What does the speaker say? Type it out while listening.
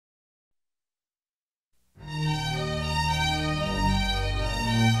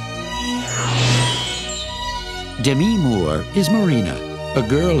Demi Moore is Marina, a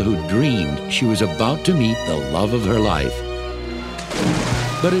girl who dreamed she was about to meet the love of her life.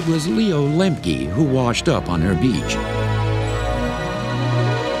 But it was Leo Lemke who washed up on her beach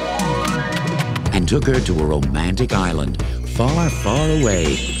and took her to a romantic island far, far away.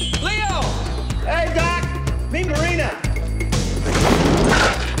 Leo! Hey, Doc! Meet Marina!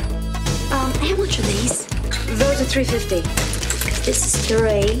 How much are these? Those are $3.50. This is 3.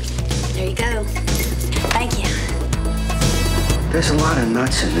 There you go. Thank you. There's a lot of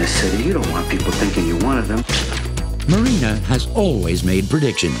nuts in this city. You don't want people thinking you're one of them. Marina has always made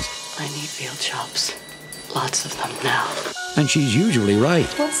predictions. I need field jobs. Lots of them now. And she's usually right.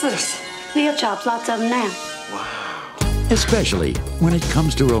 What's this? Field jobs, lots of them now. Especially when it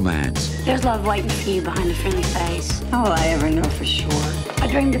comes to romance. There's love waiting for you behind the friendly face. How will I ever know for sure? I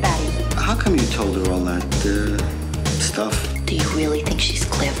dreamed about you. How come you told her all that, stuff? Do you really think she's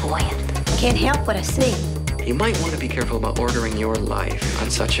clairvoyant? Can't help what I see. You might want to be careful about ordering your life on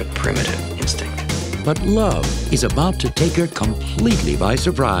such a primitive instinct. But love is about to take her completely by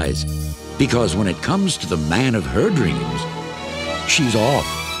surprise. Because when it comes to the man of her dreams, she's off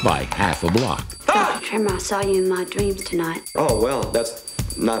by half a block. Dr. Trimmer, I saw you in my dreams tonight. Oh, well,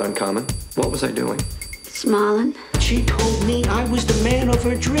 that's not uncommon. What was I doing? Smiling. She told me I was the man of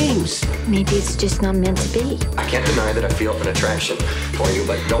her dreams. Maybe it's just not meant to be. I can't deny that I feel an attraction for you,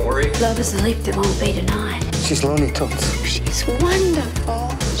 but don't worry. Love is a leap that won't be denied. She's Looney Tunes. She's wonderful.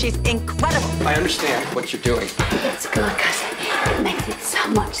 She's incredible. I understand what you're doing. It's good because it makes it so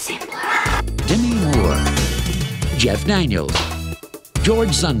much simpler. Demi Moore, Jeff Daniels, George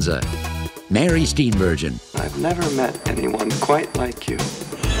Dzundza, Mary Steenburgen, I've never met anyone quite like you.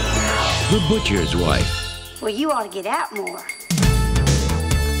 the butcher's wife. Well, you ought to get out more.